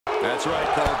That's right,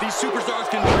 Cole. These superstars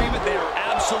can dream it. They are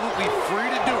absolutely free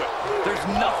to do it. There's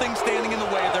nothing standing in the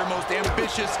way of their most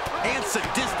ambitious and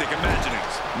sadistic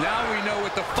imaginings. Now we know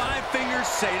what the 5 fingers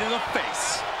say to the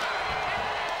face.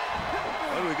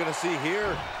 What are we going to see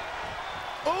here?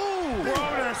 Ooh!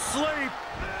 Thrown asleep.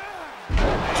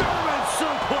 German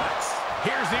suplex.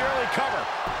 Here's the early cover.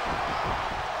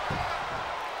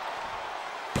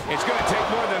 It's going to take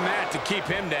more than that to keep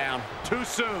him down. Too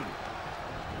soon.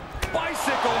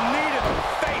 Bicycle knee to the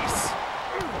face.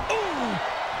 Ooh!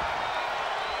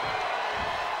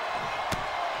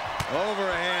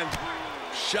 Overhand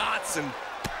shots and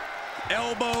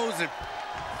elbows and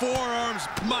forearms.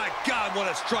 My God, what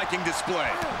a striking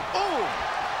display. Ooh!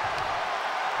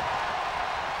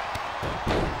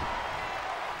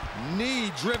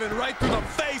 Knee driven right through the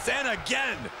face and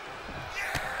again.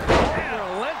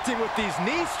 Unrelenting with these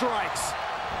knee strikes.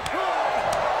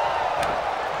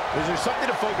 Is there something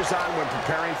to focus on when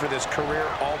preparing for this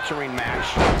career-altering match?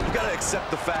 You got to accept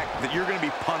the fact that you're going to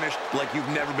be punished like you've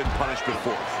never been punished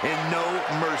before, and no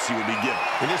mercy will be given.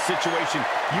 In this situation,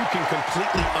 you can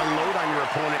completely unload on your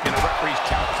opponent, and a referee's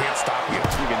count can't stop you.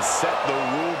 You can set the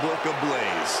rule book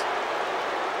ablaze.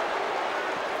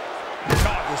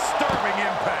 Disturbing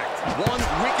impact. One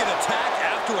wicked attack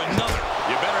after another.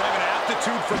 You better have an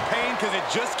aptitude for pain because it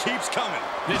just keeps coming.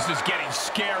 This is getting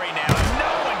scary now.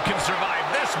 No one can survive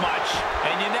this much.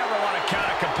 And you never want to count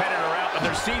a competitor out, but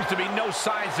there seems to be no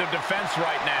signs of defense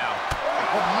right now.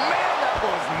 Oh, man, that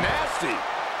was nasty.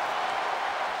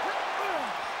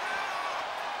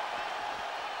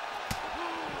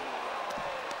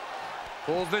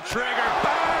 Pulls the trigger.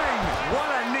 Bang!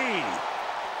 What a knee.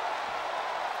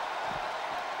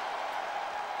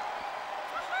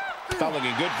 It's not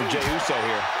looking good for Jey Uso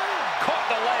here. Caught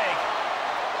the leg.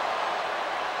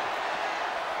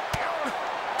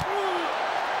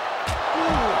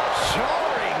 Ooh,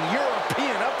 jarring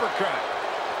European uppercut.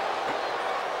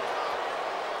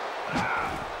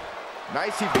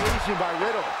 Nice evasion by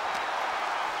Riddle.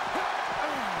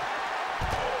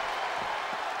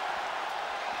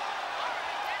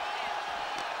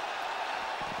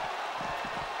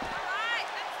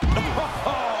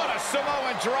 What a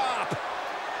Samoan drop.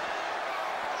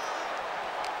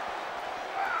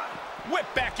 Whip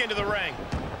back into the ring.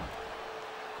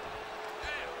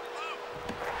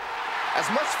 As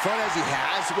much fun as he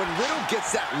has, when Riddle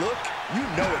gets that look, you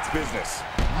know it's business.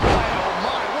 My, oh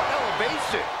my, what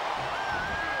elevation.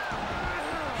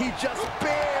 He just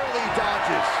barely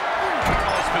dodges.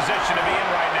 Perilous position to be in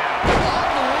right now.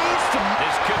 Unleashed.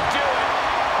 This could do it.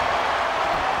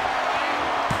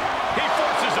 He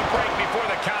forces a break before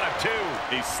the count of 2.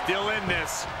 He's still in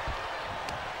this.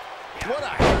 What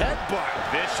a headbutt.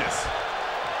 Vicious.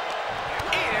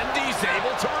 And he's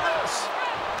able to reverse.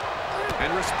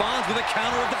 And responds with a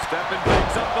counter of the... Stepping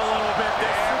things up a little bit.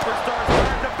 This superstar's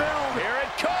trying to build. Here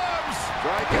it comes.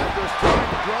 Strike after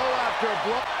strike, blow after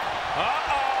blow.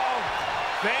 Uh-oh.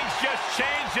 Things just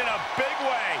changed in a big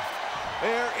way.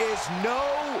 There is no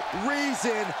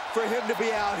reason for him to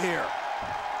be out here.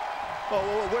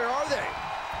 Oh, where are they?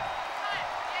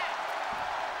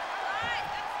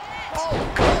 Oh,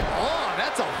 come on.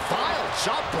 That's a vile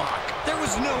chop block. There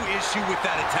was no issue with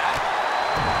that attack.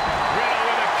 Riddle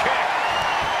with a kick.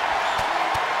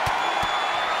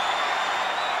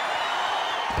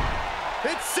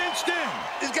 It's cinched in.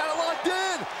 He's got it locked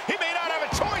in. He may not have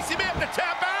a choice. He may have to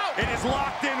tap out. It is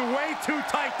locked in way too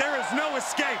tight. There is no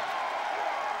escape.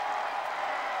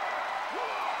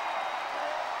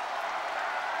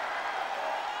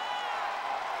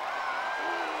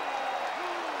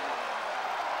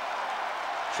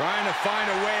 Trying to find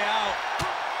a way out.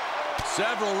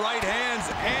 Several right hands,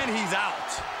 and he's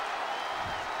out.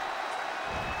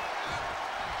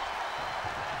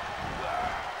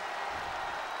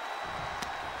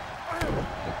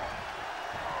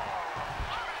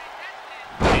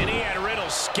 And he had Riddle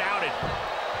scouted.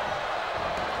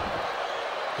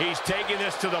 He's taking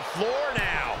this to the floor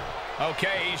now.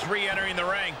 Okay, he's re-entering the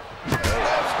ring. Left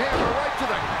hammer right to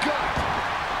the gut.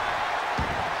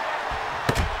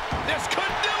 This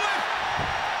could do it!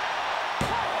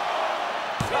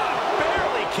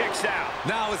 Barely kicks out.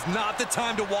 Now is not the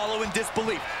time to wallow in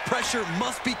disbelief. Pressure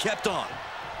must be kept on.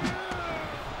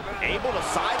 Able to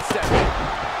sidestep it.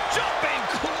 Jumping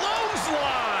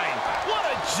clothesline! What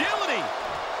agility!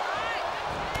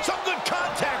 Some good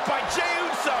contact by Jey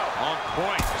Uso. On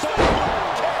point.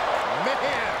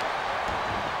 Man!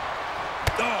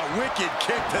 Oh, wicked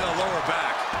kick to the lower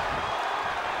back.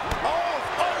 Oh,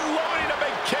 unloading a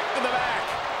big kick to the back.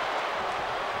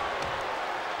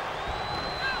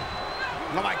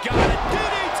 Oh my God, a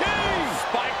DDT!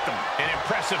 Spike blocked him. An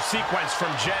impressive sequence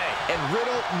from Jey. And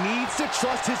Riddle needs to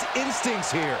trust his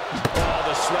instincts here. Oh,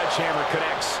 the sledgehammer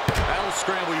connects. That'll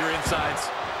scramble your insides.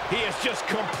 He has just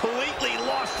completely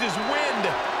lost his wind.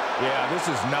 Yeah, this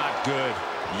is not good.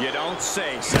 You don't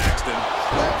say, Saxton.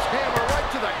 Sledgehammer right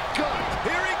to the gut.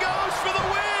 Here he goes for the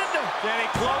win. Can he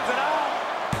close it out?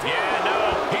 Yeah, no,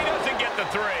 he doesn't get the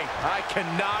 3. I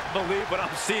cannot believe what I'm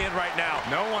seeing right now.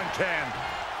 No one can.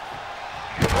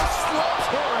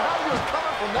 Sledgehammer, how do you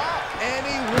recover from that?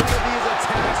 Any one of these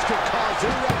attacks could cause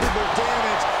irreparable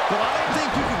damage, but I don't think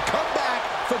you can come back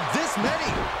from this many.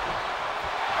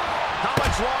 How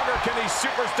much longer can these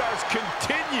superstars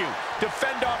continue to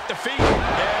fend off defeat?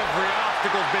 Every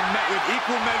obstacle's been met with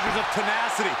equal measures of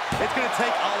tenacity. It's going to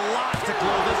take a lot to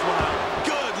close this one out.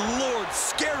 Good Lord,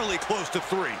 scarily close to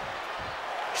 3.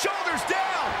 Shoulders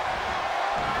down.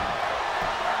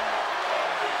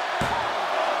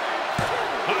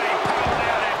 Oh, he powered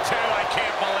out at 2. I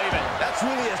can't believe it. That's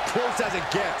really as close as it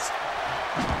gets.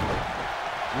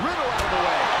 Riddle out of the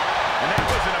way. And that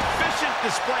was an efficient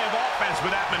display of offense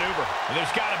with that maneuver. And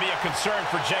there's got to be a concern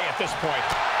for Jey at this point.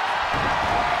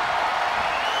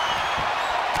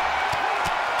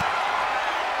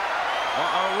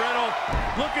 Riddle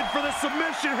looking for the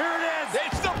submission. Here it is.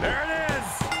 There it is.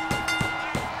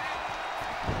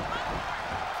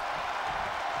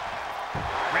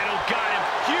 Riddle got him.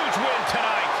 Huge win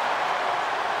tonight.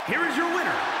 Here is your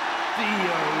winner, the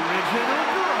original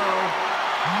Bro,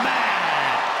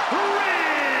 Matt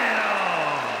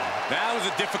Riddle. That was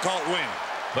a difficult win.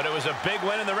 But it was a big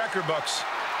win in the record books.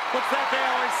 What's that they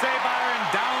always say, Byron?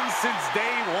 Down since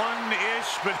day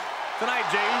 1-ish. But tonight,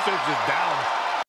 Jey Uso's just down.